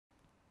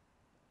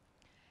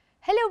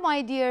Hello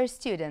my dear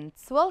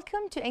students,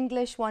 welcome to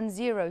English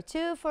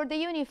 102 for the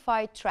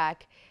Unified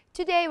track.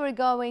 Today we're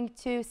going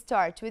to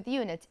start with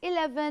Unit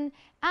 11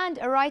 and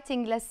a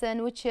writing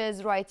lesson which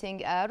is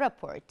writing a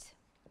report.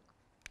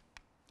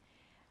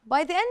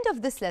 By the end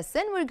of this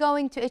lesson we're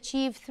going to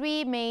achieve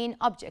three main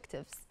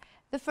objectives.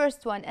 The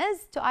first one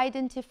is to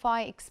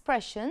identify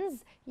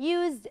expressions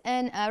used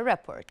in a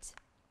report.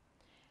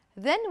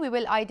 Then we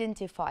will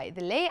identify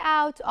the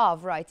layout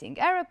of writing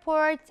a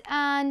report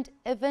and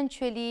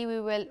eventually we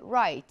will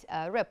write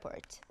a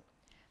report.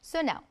 So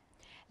now,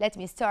 let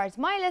me start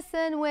my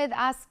lesson with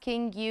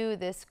asking you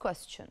this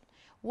question.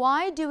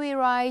 Why do we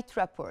write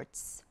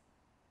reports?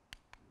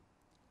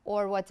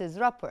 Or what is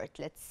report?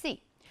 Let's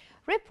see.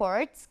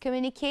 Reports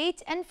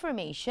communicate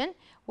information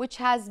which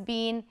has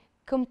been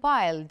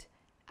compiled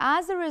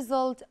as a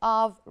result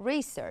of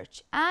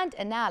research and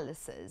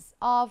analysis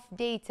of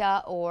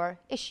data or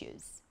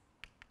issues.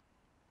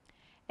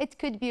 It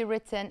could be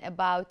written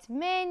about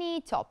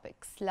many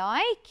topics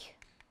like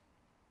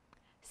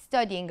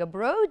studying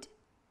abroad,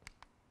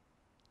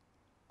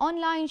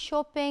 online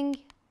shopping,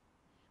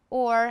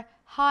 or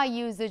high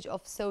usage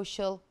of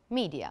social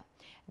media.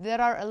 There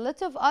are a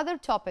lot of other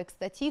topics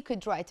that you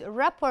could write a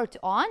report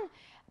on,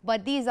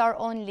 but these are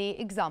only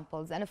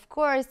examples. And of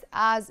course,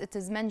 as it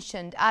is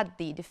mentioned at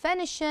the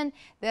definition,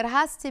 there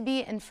has to be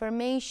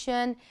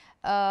information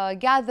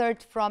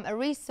gathered from a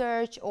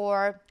research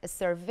or a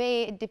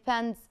survey. It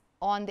depends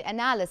on the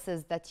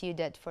analysis that you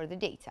did for the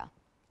data.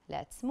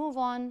 Let's move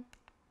on.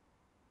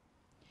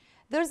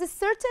 There's a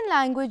certain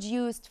language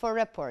used for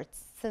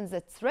reports. Since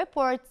it's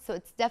reports, so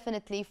it's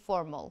definitely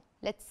formal.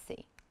 Let's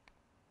see.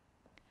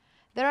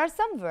 There are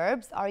some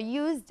verbs are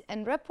used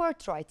in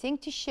report writing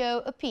to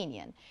show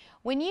opinion.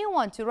 When you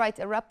want to write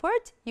a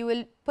report, you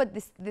will put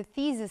the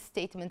thesis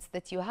statements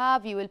that you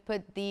have, you will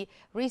put the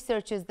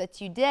researches that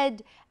you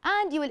did,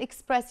 and you will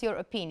express your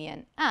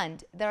opinion.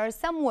 And there are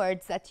some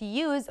words that you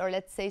use, or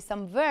let's say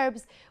some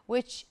verbs,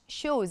 which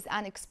shows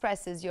and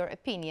expresses your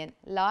opinion,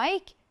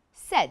 like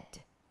said.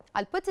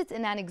 I'll put it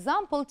in an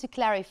example to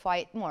clarify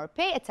it more.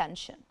 Pay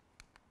attention.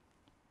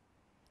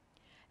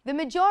 The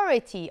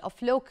majority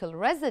of local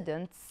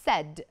residents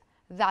said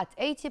that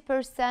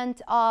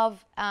 80%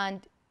 of,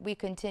 and we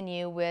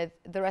continue with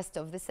the rest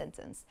of the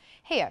sentence.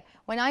 Here,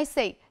 when I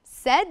say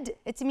said,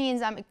 it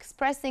means I'm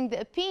expressing the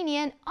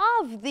opinion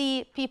of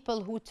the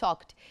people who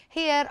talked.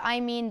 Here, I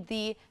mean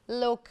the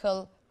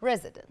local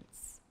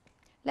residents.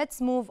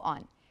 Let's move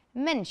on.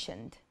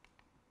 Mentioned.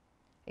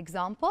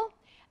 Example,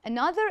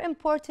 another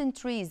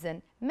important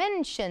reason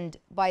mentioned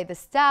by the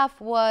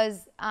staff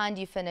was, and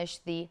you finish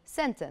the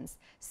sentence.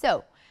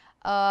 So,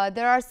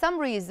 there are some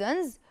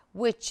reasons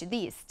which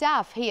the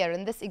staff here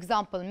in this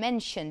example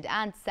mentioned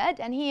and said,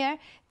 and here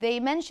they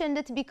mentioned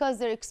it because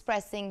they're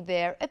expressing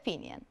their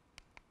opinion.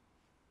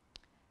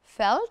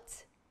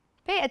 Felt.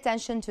 Pay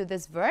attention to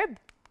this verb.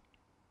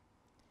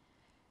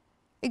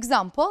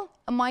 Example,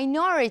 a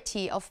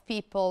minority of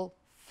people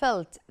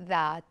felt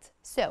that.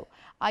 So,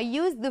 I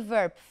use the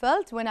verb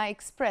felt when I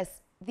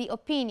express the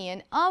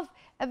opinion of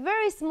a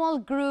very small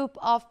group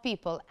of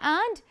people,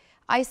 and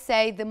I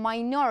say the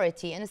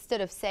minority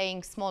instead of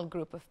saying small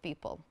group of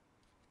people.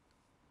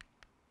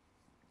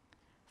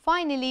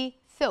 Finally,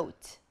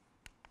 thought.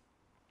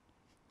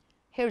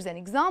 Here's an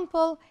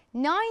example.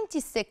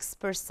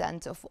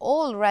 96% of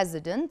all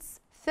residents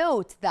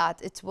thought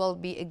that it will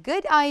be a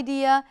good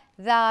idea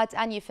that,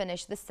 and you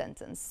finish the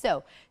sentence.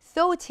 So,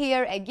 thought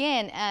here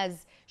again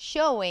as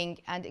showing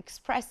and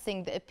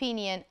expressing the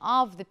opinion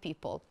of the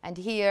people, and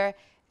here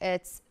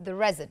it's the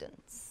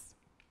residents.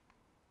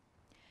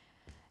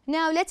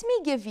 Now, let me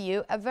give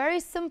you a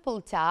very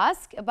simple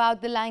task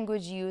about the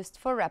language used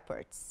for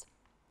reports.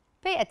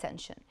 Pay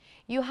attention.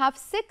 You have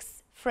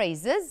 6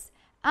 phrases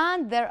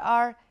and there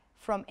are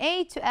from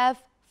A to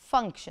F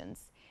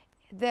functions.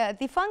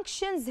 The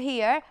functions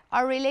here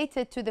are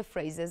related to the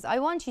phrases. I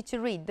want you to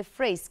read the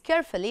phrase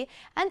carefully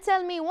and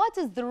tell me what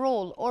is the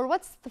role or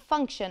what's the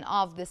function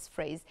of this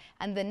phrase,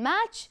 and then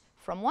match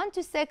from 1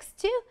 to 6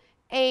 to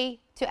A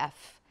to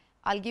F.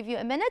 I'll give you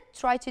a minute,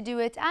 try to do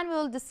it, and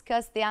we'll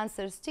discuss the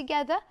answers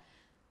together.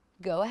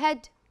 Go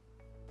ahead.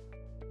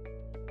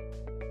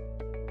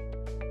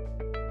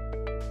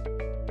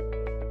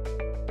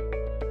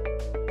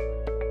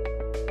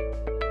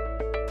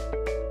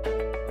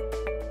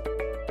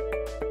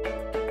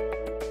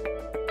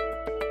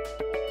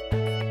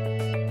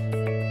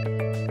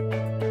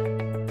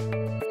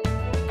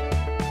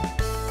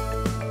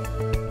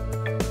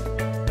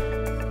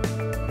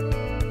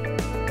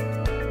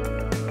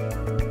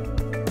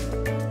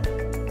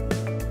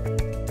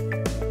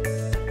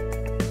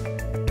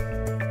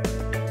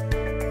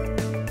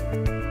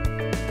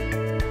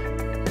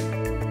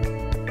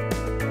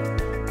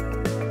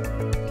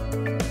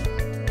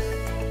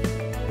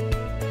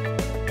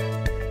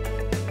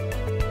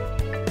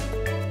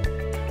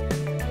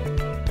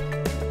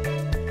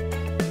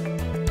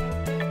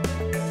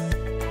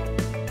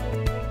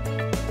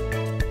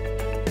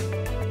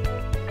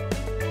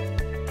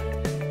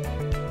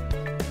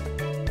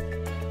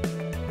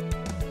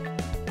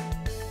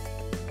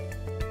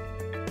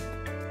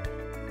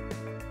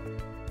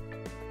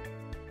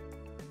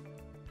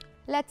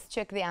 Let's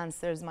check the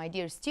answers, my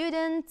dear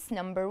students.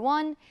 Number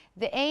 1,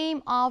 the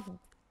aim of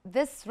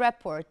this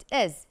report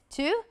is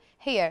to,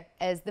 here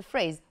is the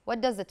phrase.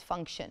 What does it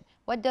function?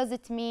 What does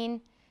it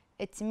mean?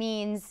 It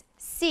means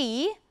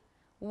see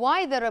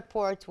why the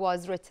report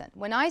was written.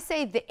 When I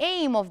say the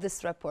aim of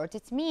this report,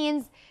 it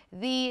means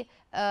the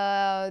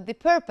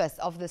purpose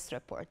of this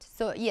report.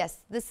 So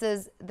yes, this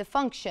is the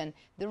function,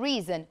 the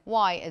reason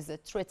why is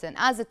it written,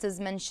 as it is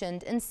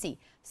mentioned in C.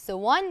 So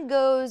 1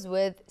 goes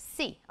with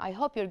C. I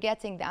hope you're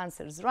getting the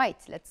answers right.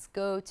 Let's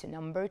go to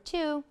number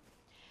 2.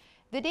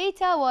 The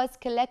data was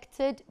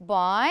collected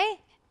by,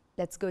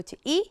 let's go to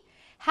E.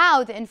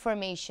 How the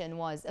information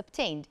was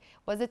obtained.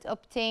 Was it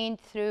obtained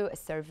through a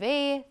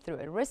survey, through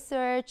a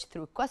research,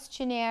 through a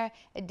questionnaire?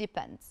 It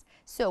depends.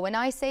 So when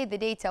I say the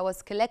data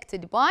was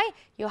collected by,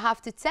 you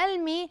have to tell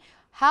me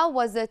how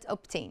was it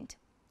obtained.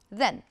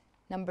 Then,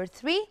 number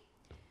 3,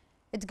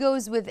 it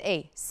goes with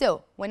A.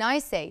 So when I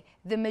say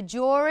the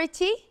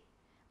majority,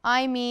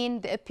 I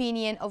mean the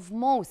opinion of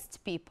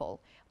most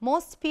people.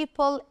 Most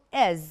people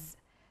is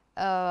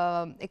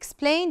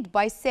explained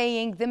by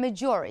saying the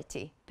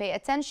majority. Pay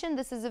attention,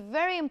 this is a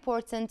very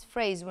important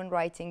phrase when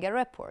writing a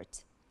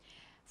report.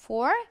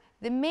 4,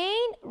 the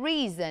main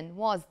reason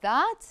was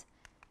that,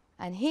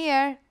 and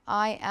here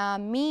I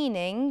am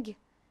meaning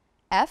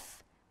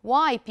F,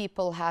 why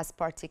people has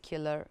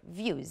particular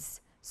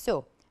views.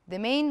 So the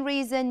main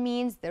reason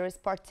means there is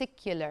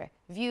particular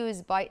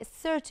views by a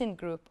certain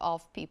group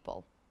of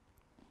people.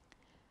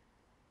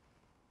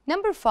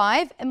 Number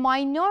 5, a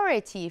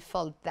minority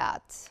felt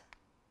that.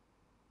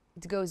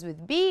 It goes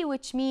with B,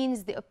 which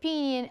means the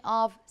opinion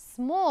of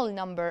small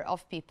number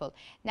of people.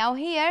 Now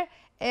here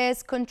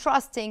is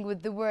contrasting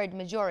with the word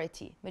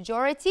majority.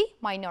 Majority,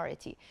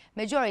 minority.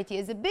 Majority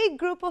is a big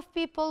group of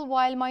people,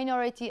 while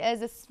minority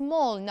is a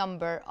small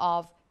number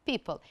of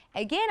people.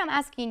 Again, I'm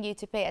asking you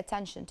to pay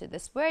attention to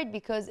this word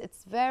because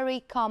it's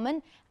very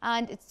common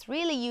and it's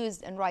really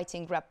used in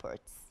writing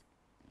reports.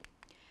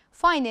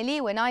 Finally,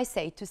 when I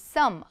say to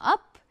sum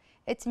up,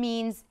 it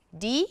means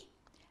D,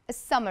 a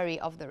summary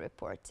of the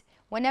report.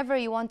 Whenever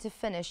you want to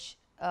finish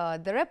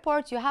the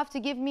report, you have to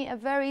give me a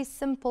very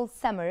simple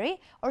summary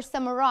or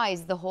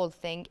summarize the whole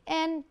thing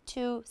in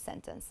 2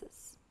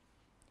 sentences.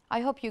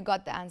 I hope you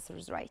got the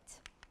answers right.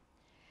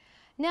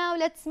 Now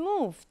let's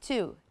move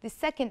to the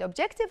second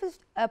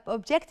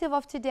objective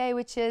of today,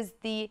 which is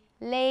the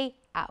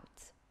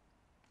layout.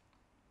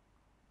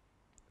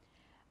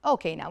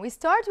 Okay, now we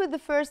start with the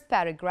first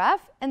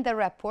paragraph in the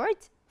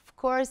report. Of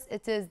course,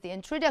 it is the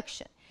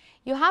introduction.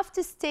 You have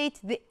to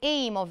state the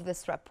aim of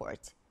this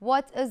report.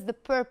 What is the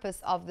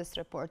purpose of this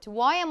report?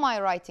 Why am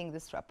I writing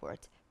this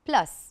report?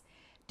 Plus,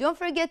 don't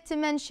forget to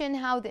mention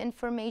how the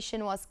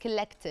information was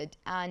collected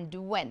and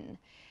when.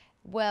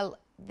 Well,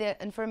 the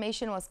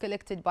information was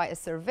collected by a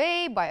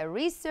survey, by a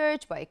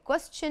research, by a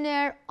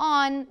questionnaire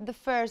on the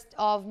 1st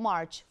of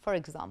March, for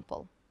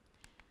example.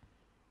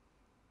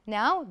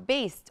 Now,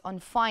 based on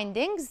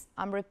findings,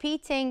 I'm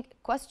repeating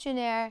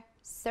questionnaire,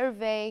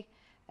 survey,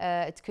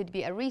 it could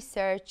be a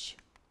research.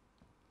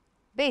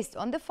 Based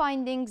on the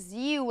findings,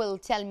 you will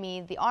tell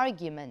me the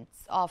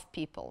arguments of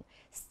people.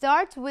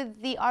 Start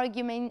with the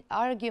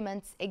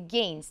arguments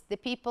against, the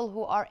people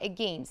who are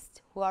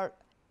against,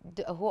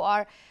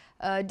 who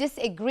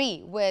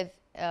disagree with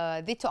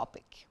the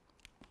topic.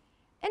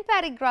 In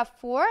paragraph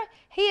 4,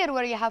 here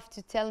where you have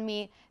to tell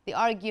me the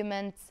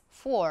arguments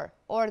for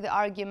or the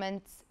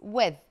arguments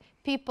with,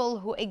 people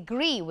who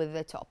agree with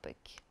the topic.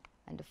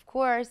 And of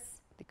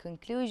course, the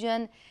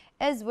conclusion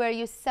is where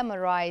you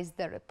summarize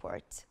the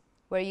report,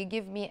 where you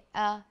give me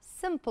a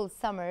simple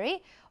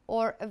summary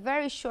or a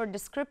very short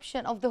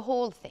description of the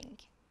whole thing.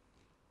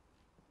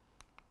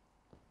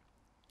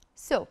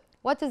 So,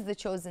 what is the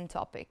chosen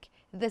topic?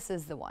 This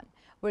is the one.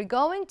 We're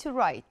going to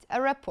write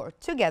a report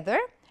together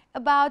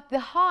about the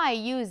high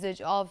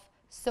usage of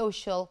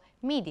social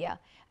media.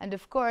 And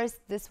of course,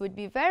 this would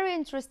be very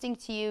interesting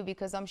to you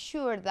because I'm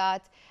sure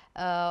that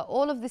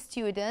all of the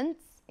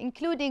students,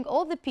 including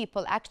all the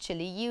people,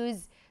 actually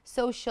use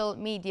social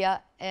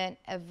media in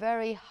a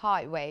very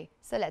high way.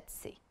 So let's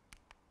see.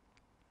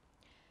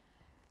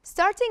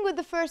 Starting with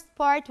the first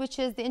part, which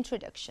is the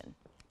introduction.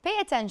 Pay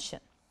attention.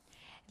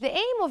 The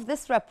aim of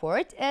this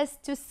report is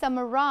to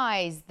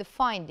summarize the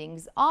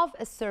findings of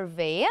a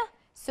survey.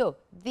 So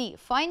the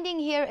finding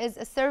here is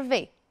a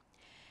survey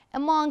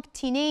among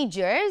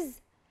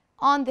teenagers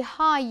on the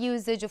high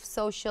usage of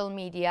social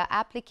media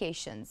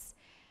applications.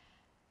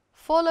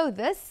 Follow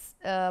this,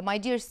 my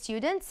dear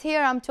students.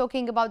 Here I'm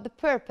talking about the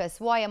purpose.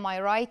 Why am I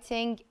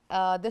writing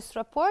this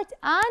report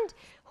and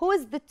who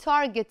is the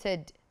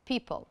targeted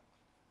people?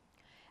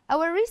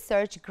 Our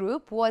research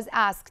group was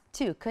asked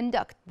to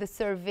conduct the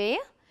survey.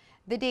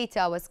 The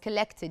data was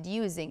collected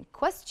using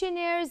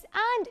questionnaires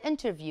and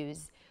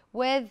interviews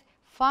with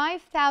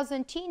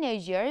 5,000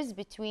 teenagers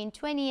between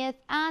 20th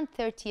and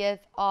 30th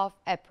of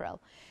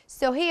April.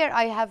 So here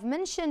I have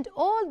mentioned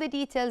all the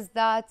details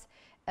that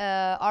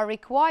are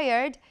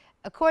required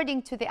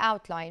according to the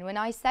outline. When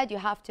I said you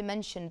have to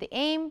mention the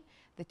aim,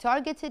 the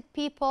targeted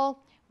people,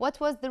 What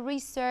was the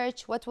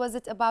research? What was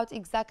it about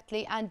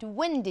exactly? And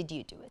when did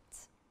you do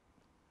it?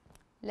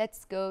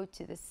 Let's go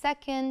to the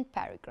second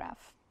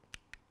paragraph.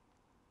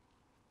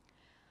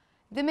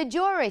 The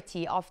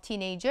majority of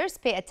teenagers,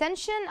 pay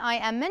attention, I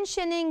am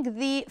mentioning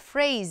the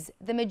phrase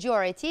the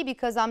majority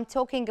because I'm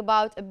talking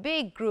about a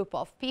big group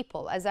of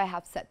people, as I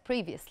have said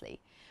previously,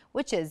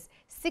 which is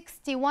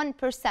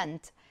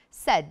 61%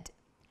 said.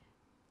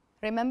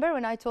 Remember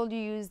when I told you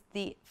use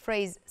the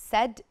phrase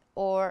said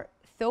or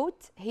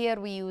thought? Here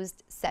we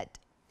used said.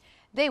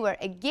 They were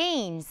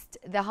against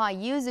the high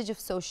usage of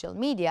social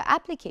media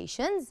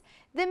applications.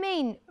 The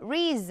main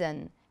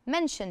reason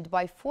mentioned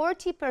by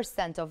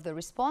 40% of the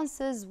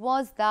responses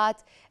was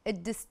that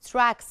it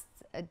distracts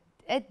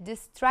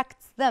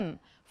them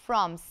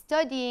from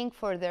studying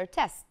for their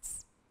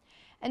tests.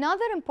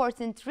 Another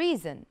important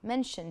reason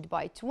mentioned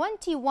by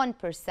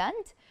 21%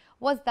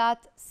 was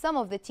that some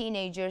of the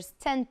teenagers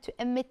tend to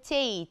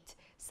imitate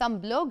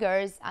some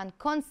bloggers and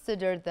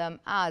consider them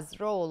as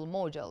role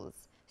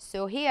models.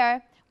 So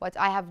here, what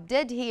I have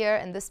did here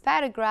in this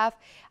paragraph,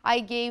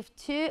 I gave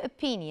two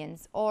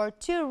opinions or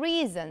two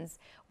reasons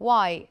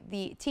why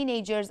the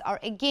teenagers are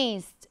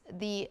against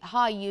the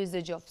high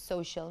usage of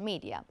social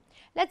media.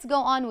 Let's go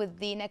on with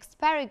the next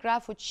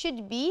paragraph, which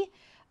should be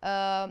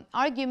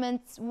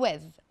arguments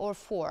with or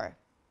for.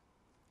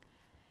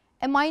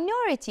 A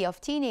minority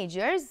of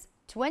teenagers,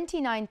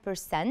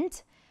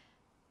 29%,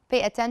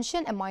 pay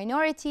attention, a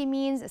minority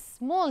means a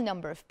small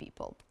number of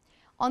people.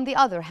 On the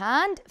other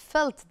hand,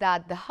 felt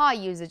that the high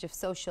usage of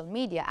social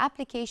media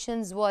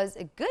applications was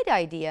a good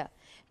idea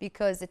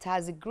because it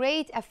has a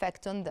great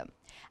effect on them,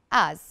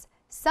 as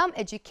some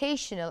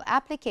educational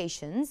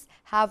applications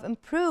have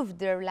improved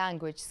their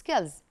language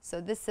skills. So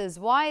this is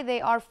why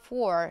they are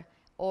for,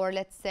 or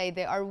let's say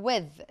they are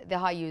with, the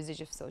high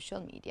usage of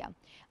social media.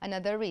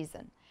 Another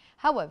reason.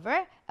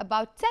 However,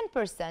 about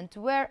 10%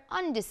 were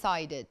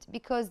undecided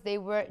because they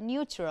were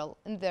neutral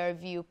in their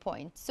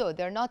viewpoint. So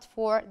they're not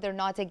for, they're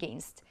not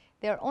against.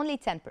 They're only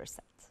 10%.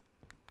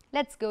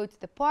 Let's go to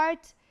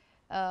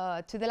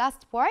the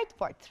last part,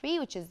 part 3,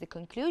 which is the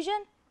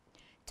conclusion.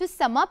 To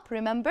sum up,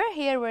 remember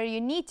here where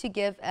you need to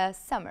give a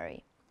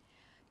summary.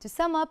 To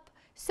sum up,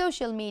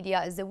 social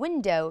media is a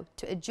window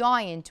to a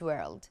giant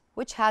world,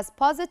 which has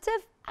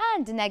positive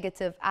and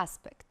negative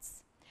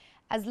aspects.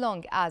 As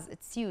long as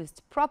it's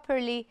used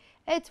properly,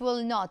 it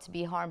will not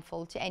be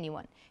harmful to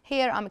anyone.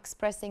 Here I'm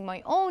expressing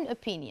my own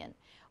opinion.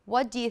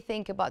 What do you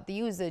think about the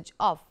usage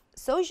of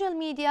social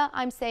media?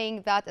 I'm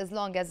saying that as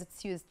long as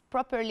it's used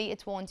properly,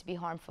 it won't be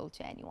harmful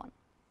to anyone.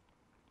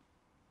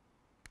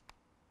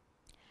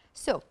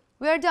 So,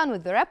 we are done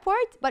with the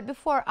report, but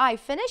before I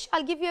finish,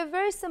 I'll give you a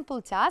very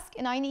simple task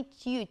and I need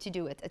you to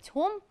do it at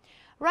home.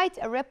 Write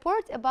a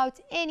report about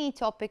any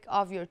topic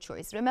of your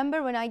choice.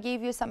 Remember when I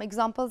gave you some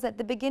examples at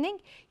the beginning?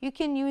 You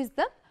can use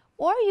them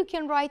or you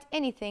can write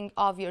anything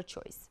of your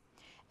choice.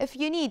 If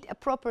you need a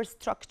proper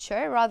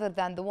structure rather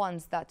than the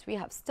ones that we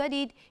have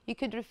studied, you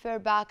could refer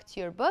back to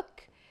your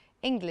book,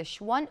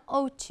 English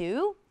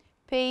 102,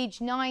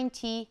 page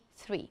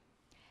 93.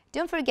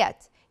 Don't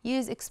forget,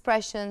 use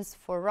expressions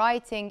for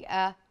writing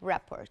a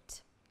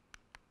report.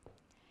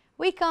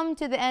 We come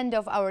to the end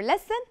of our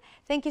lesson.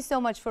 Thank you so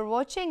much for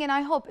watching and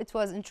I hope it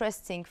was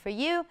interesting for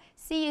you.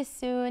 See you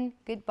soon.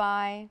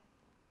 Goodbye.